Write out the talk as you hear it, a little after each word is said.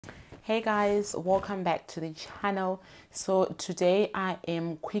Hey guys, welcome back to the channel. So today I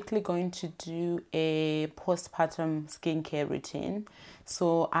am quickly going to do a postpartum skincare routine.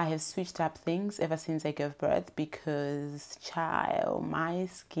 So I have switched up things ever since I gave birth because child, my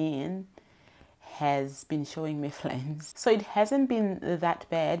skin has been showing me flames. So it hasn't been that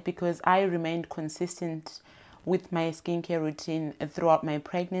bad because I remained consistent with my skincare routine throughout my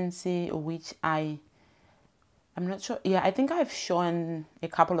pregnancy, which I'm not sure. Yeah, I think I've shown a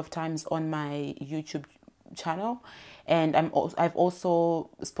couple of times on my YouTube channel, and I've also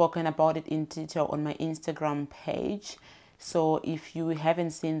spoken about it in detail on my Instagram page. So if you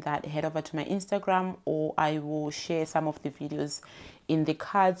haven't seen that, head over to my Instagram, or I will share some of the videos in the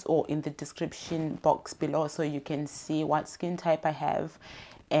cards or in the description box below so you can see what skin type I have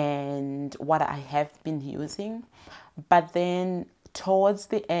and what I have been using. But then towards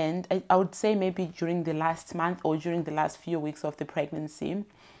the end, I would say maybe during the last month or during the last few weeks of the pregnancy,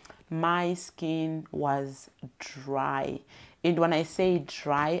 my skin was dry. And when I say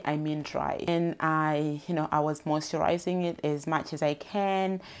dry, I mean dry. And I was moisturizing it as much as I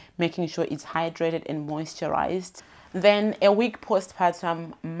can, making sure it's hydrated and moisturized. Then a week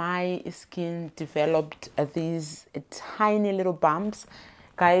postpartum, my skin developed these tiny little bumps.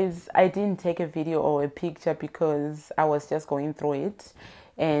 Guys, I didn't take a video or a picture because I was just going through it.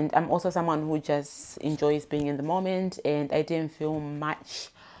 And I'm also someone who just enjoys being in the moment, and I didn't feel much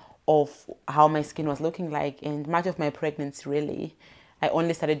of how my skin was looking like and much of my pregnancy really. I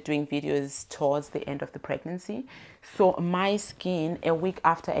only started doing videos towards the end of the pregnancy. So my skin, a week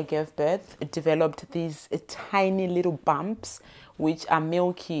after I gave birth, developed these tiny little bumps, which are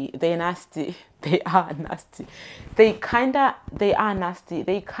milky. They're nasty. They are nasty. They are nasty.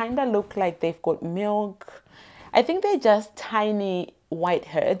 They kind of look like they've got milk. I think they're just tiny white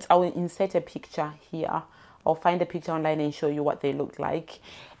heads. I will insert a picture here. I'll find a picture online and show you what they look like.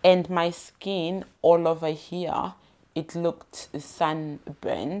 And my skin all over here, it looked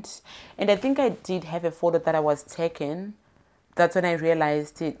sunburnt. And I think I did have a photo that I was taken. That's when I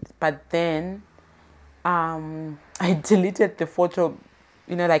realized it. But then I deleted the photo.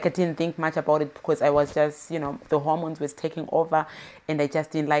 Like I didn't think much about it because I was just, the hormones was taking over and I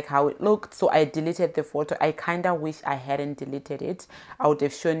just didn't like how it looked. So I deleted the photo. I kind of wish I hadn't deleted it. I would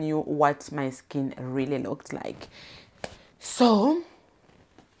have shown you what my skin really looked like. So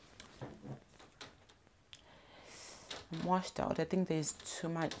I'm washed out. I think there's too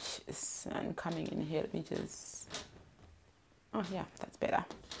much sun coming in here. Let me just, oh yeah, that's better.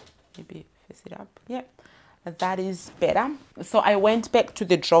 Maybe fix it up. Yeah. That is better. So I went back to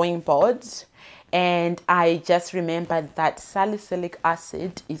the drawing board and I just remembered that salicylic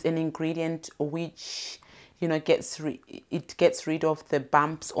acid is an ingredient which gets rid of the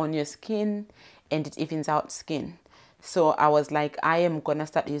bumps on your skin and it evens out skin. So I was like, I am gonna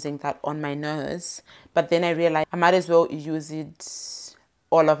start using that on my nose, but then I realized I might as well use it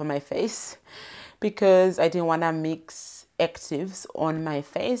all over my face because I didn't want to mix actives on my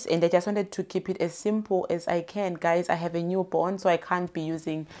face, and I just wanted to keep it as simple as I can. Guys, I have a newborn, so I can't be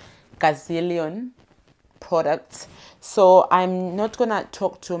using gazillion products. So I'm not gonna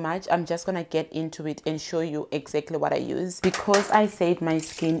talk too much. I'm just gonna get into it and show you exactly what I use. Because I said my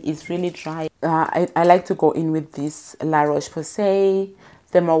skin is really dry, I like to go in with this La Roche-Posay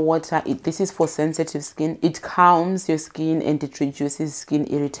thermal water. This is for sensitive skin. It calms your skin and it reduces skin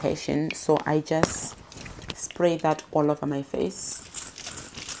irritation. So I just spray that all over my face,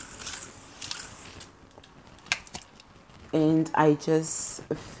 and I just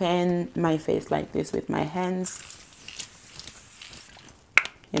fan my face like this with my hands.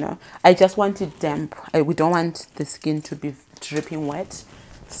 I just want it damp. We don't want the skin to be dripping wet,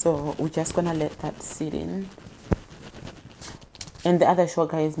 so we're just gonna let that sit in. And the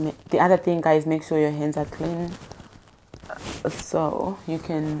other thing, guys, make sure your hands are clean so you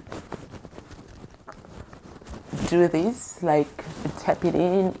can do this, like tap it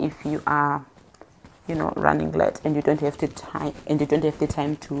in if you are running late and you don't have the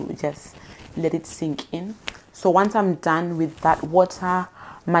time to just let it sink in. So once I'm done with that water,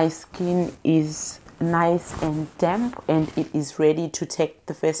 my skin is nice and damp and it is ready to take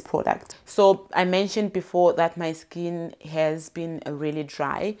the first product. So I mentioned before that my skin has been really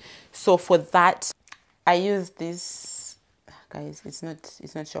dry, so for that I use this, guys, it's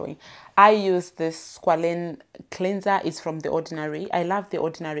not showing. I use this Squalene cleanser. It's from The Ordinary. I love The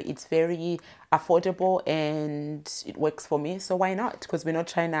Ordinary. It's very affordable and it works for me, so why not? Because we're not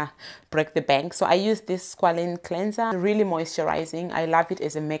trying to break the bank. So I use this Squalene cleanser. Really moisturizing. I love it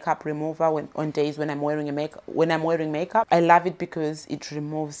as a makeup remover on days when I'm wearing makeup. I love it because it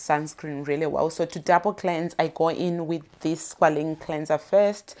removes sunscreen really well. So to double cleanse, I go in with this Squalene cleanser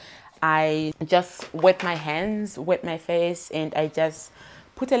first. I just wet my hands, wet my face, and I just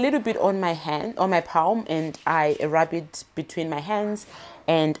put a little bit on my hand, on my palm, and I rub it between my hands,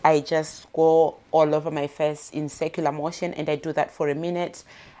 and I just go all over my face in circular motion, and I do that for a minute.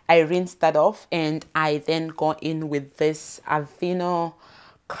 I rinse that off, and I then go in with this Aveeno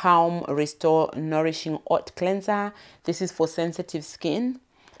Calm Restore Nourishing Oat Cleanser. This is for sensitive skin.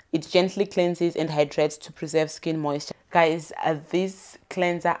 It gently cleanses and hydrates to preserve skin moisture. Guys, this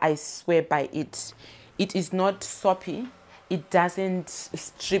cleanser, I swear by it. It is not soapy. It doesn't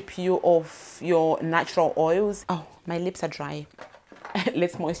strip you of your natural oils. Oh, my lips are dry.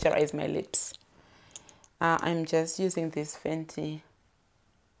 Let's moisturize my lips. I'm just using this Fenty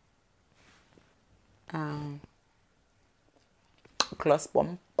gloss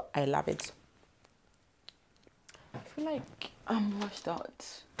bomb. I love it. I feel like I'm washed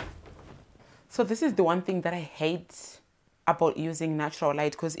out. So this is the one thing that I hate about using natural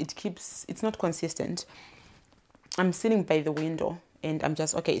light, because it's not consistent. I'm sitting by the window and I'm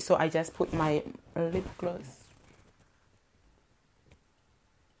just, okay, so I just put my lip gloss.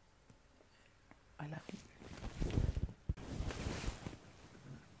 I love it.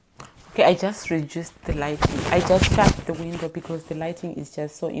 Okay, I just reduced the lighting. I just shut the window because the lighting is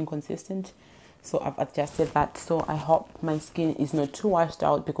just so inconsistent. So I've adjusted that. So I hope my skin is not too washed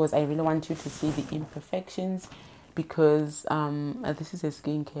out, because I really want you to see the imperfections, because this is a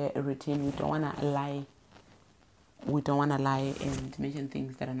skincare routine. We don't want to lie. We don't want to lie and mention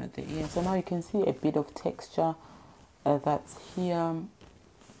things that are not there. Yeah, so now you can see a bit of texture that's here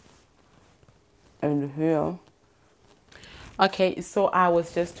and here. Okay, so I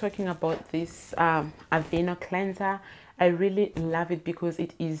was just talking about this Aveeno cleanser. I really love it because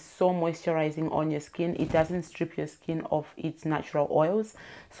it is so moisturizing on your skin. It doesn't strip your skin of its natural oils.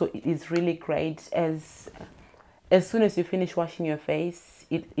 So it is really great. As soon as you finish washing your face,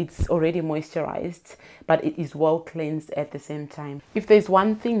 it's already moisturized, but it is well cleansed at the same time. If there's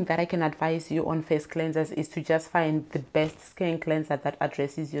one thing that I can advise you on face cleansers, is to just find the best skin cleanser that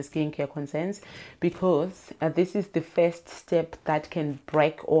addresses your skincare concerns, because this is the first step that can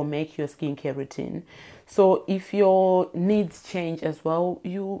break or make your skincare routine. So if your needs change as well,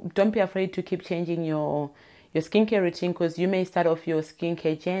 you don't be afraid to keep changing your skincare routine, because you may start off your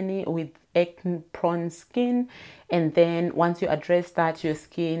skincare journey with acne prone skin, and then once you address that, your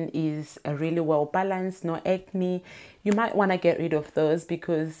skin is really well balanced, no acne. You might want to get rid of those,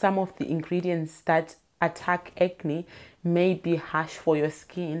 because some of the ingredients that attack acne may be harsh for your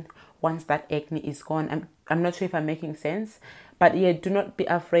skin once that acne is gone. I'm not sure if I'm making sense, but yeah, do not be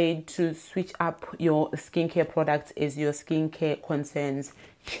afraid to switch up your skincare products as your skincare concerns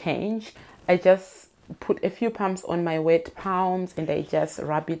change. I just put a few pumps on my wet palms, and I just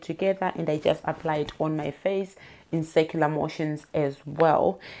rub it together, and I just apply it on my face in circular motions as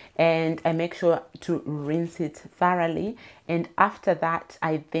well, and I make sure to rinse it thoroughly. And after that,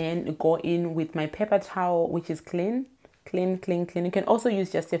 I then go in with my paper towel, which is clean. You can also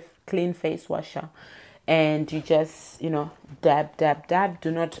use just a clean face washer, and you just, you know, dab.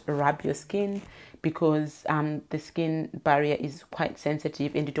 Do not rub your skin, because the skin barrier is quite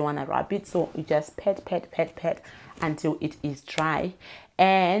sensitive and you don't want to rub it. So you just pat until it is dry.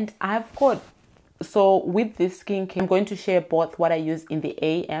 And so with this skincare, I'm going to share both what I use in the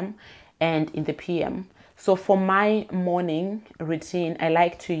AM and in the PM. So for my morning routine, I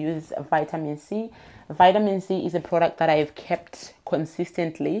like to use vitamin C. Vitamin C is a product that I've kept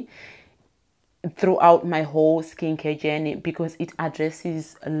consistently throughout my whole skincare journey, because it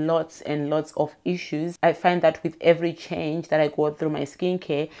addresses lots and lots of issues. I find that with every change that I go through my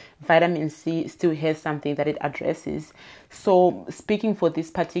skincare, vitamin C still has something that it addresses. So speaking for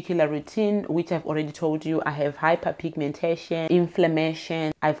this particular routine, which I've already told you, I have hyperpigmentation,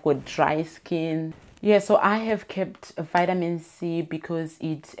 inflammation, I've got dry skin. Yeah, so I have kept vitamin C because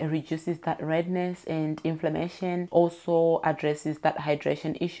it reduces that redness and inflammation, also addresses that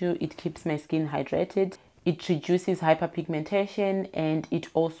hydration issue. It keeps my skin hydrated. It reduces hyperpigmentation, and it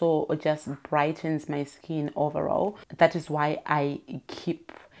also just brightens my skin overall. That is why I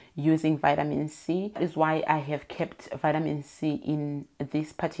keep using vitamin C. That is why I have kept vitamin C in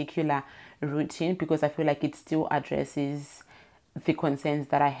this particular routine, because I feel like it still addresses the concerns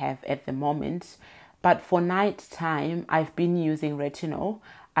that I have at the moment. But for night time, I've been using retinol.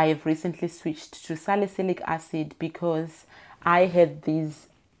 I have recently switched to salicylic acid because I had these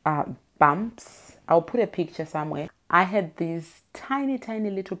bumps. I'll put a picture somewhere. I had these tiny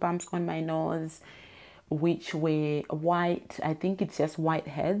little bumps on my nose, which were white. I think it's just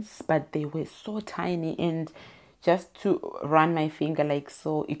whiteheads, but they were so tiny, and just to run my finger like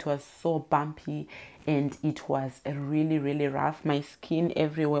so, it was so bumpy. and it was really rough. My skin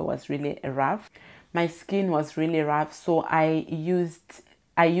everywhere was really rough. My skin was really rough, so I used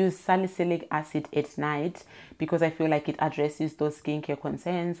salicylic acid at night because I feel like it addresses those skincare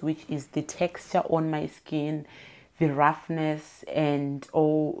concerns, which is the texture on my skin, the roughness, and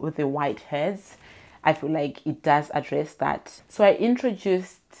all the whiteheads. I feel like it does address that. So I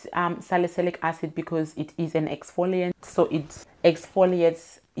introduced salicylic acid because it is an exfoliant. So it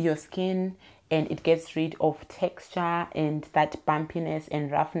exfoliates your skin and it gets rid of texture and that bumpiness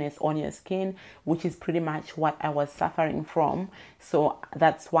and roughness on your skin, which is pretty much what I was suffering from. So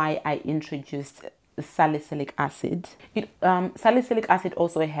that's why I introduced salicylic acid. Salicylic acid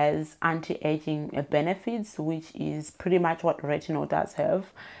also has anti-aging benefits, which is pretty much what retinol does have.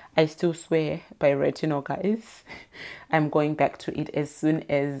 I still swear by retinol, guys. I'm going back to it as soon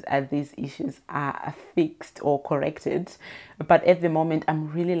as these issues are fixed or corrected. But at the moment,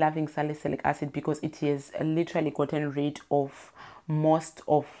 I'm really loving salicylic acid because it has literally gotten rid of most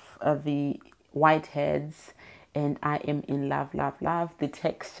of the whiteheads, and I am in love. The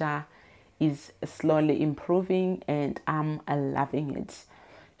texture is slowly improving and I'm loving it.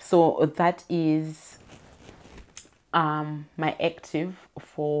 So that is my active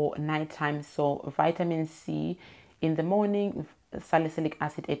for nighttime. So vitamin C in the morning, salicylic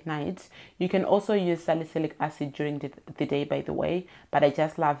acid at night. You can also use salicylic acid during the day, by the way, but I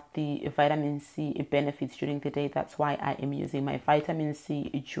just love the vitamin C benefits during the day. That's why I am using my vitamin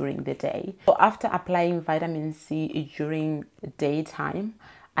C during the day. So after applying vitamin C during daytime,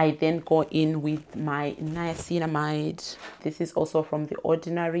 I then go in with my niacinamide. This is also from The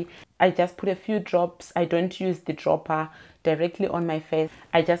Ordinary. I just put a few drops. I don't use the dropper directly on my face.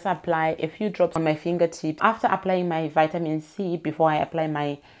 I just apply a few drops on my fingertips. After applying my vitamin C, before I apply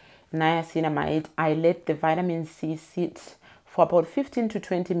my niacinamide, I let the vitamin C sit for about 15 to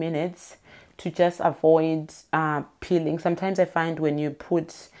 20 minutes to just avoid peeling. Sometimes I find when you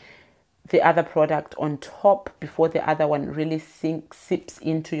put the other product on top before the other one really seeps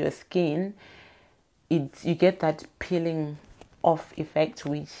into your skin, you get that peeling off effect,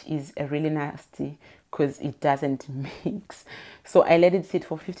 which is really nasty because it doesn't mix. So I let it sit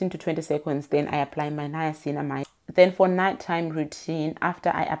for 15 to 20 seconds, then I apply my niacinamide. Then for nighttime routine,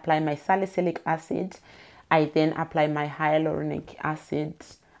 after I apply my salicylic acid, I then apply my hyaluronic acid.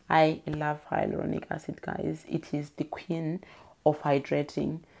 I love hyaluronic acid, guys. It is the queen of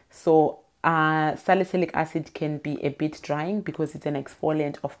hydrating. So salicylic acid can be a bit drying because it's an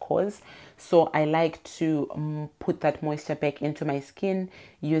exfoliant, of course. So I like to put that moisture back into my skin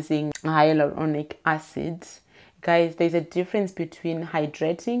using hyaluronic acid. Guys, there's a difference between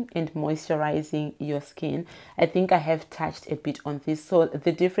hydrating and moisturizing your skin. I think I have touched a bit on this. So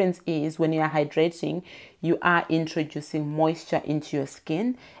the difference is when you are hydrating, you are introducing moisture into your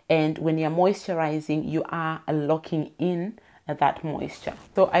skin, and when you're moisturizing, you are locking in that moisture.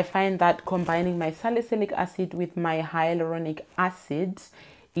 So I find that combining my salicylic acid with my hyaluronic acid,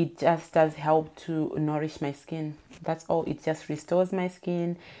 it just does help to nourish my skin. That's all. It just restores my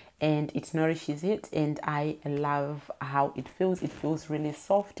skin and it nourishes it, and I love how it feels. It feels really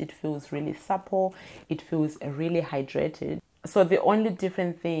soft, it feels really supple, it feels really hydrated. So the only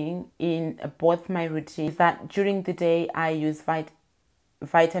different thing in both my routines is that during the day I use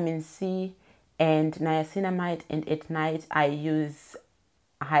vitamin C and niacinamide, and at night I use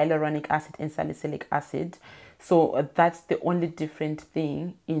hyaluronic acid and salicylic acid. So that's the only different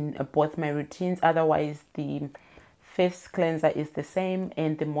thing in both my routines. Otherwise, the face cleanser is the same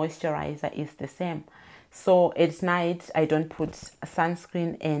and the moisturizer is the same. So at night I don't put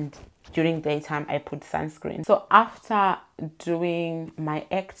sunscreen, and during daytime I put sunscreen. So after doing my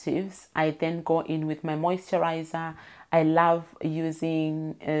actives, I then go in with my moisturizer. I love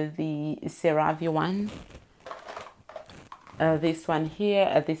using the CeraVe one. This one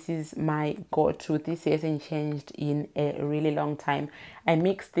here, this is my go-to. This hasn't changed in a really long time. I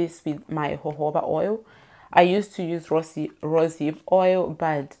mix this with my jojoba oil. I used to use rosehip oil,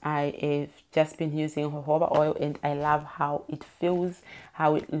 but I have just been using jojoba oil, and I love how it feels,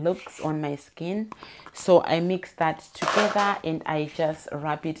 how it looks on my skin. So I mix that together and I just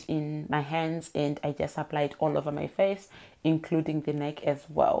rub it in my hands, and I just apply it all over my face, including the neck as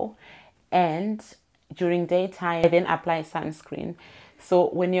well. And during daytime, I then apply sunscreen. So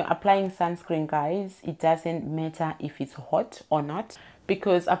when you're applying sunscreen, guys, it doesn't matter if it's hot or not,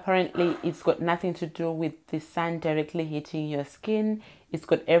 because apparently it's got nothing to do with the sun directly hitting your skin. It's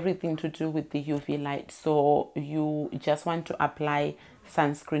got everything to do with the UV light. So you just want to apply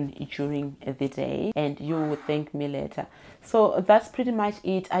sunscreen during the day, and you will thank me later. So that's pretty much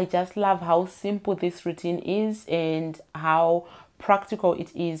it. I just love how simple this routine is and how practical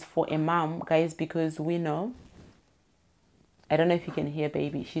it is for a mom, guys, because we know, I don't know if you can hear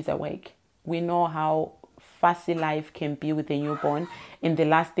baby, she's awake. We know how fussy life can be with a newborn, and the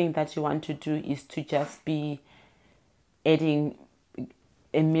last thing that you want to do is to just be adding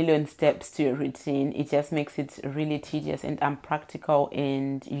a million steps to your routine. It just makes it really tedious and unpractical,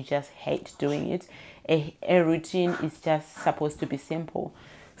 and you just hate doing it. A routine is just supposed to be simple.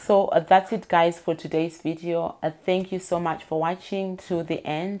 So that's it, guys, for today's video. Thank you so much for watching to the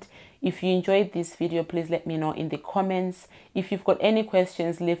end. If you enjoyed this video, please let me know in the comments. If you've got any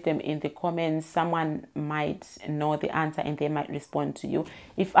questions, leave them in the comments. Someone might know the answer and they might respond to you.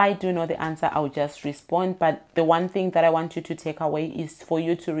 If I do know the answer, I'll just respond. But the one thing that I want you to take away is for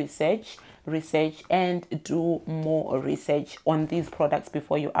you to research and do more research on these products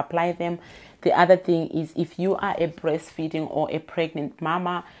before you apply them. The other thing is, if you are a breastfeeding or a pregnant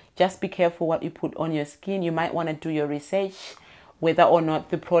mama, just be careful what you put on your skin. You might want to do your research whether or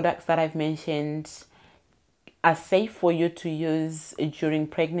not the products that I've mentioned are safe for you to use during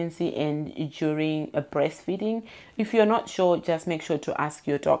pregnancy and during breastfeeding. If you're not sure, just make sure to ask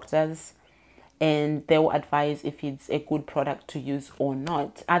your doctors, and they will advise if it's a good product to use or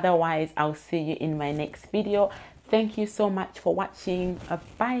not. Otherwise, I'll see you in my next video. Thank you so much for watching.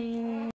 Bye.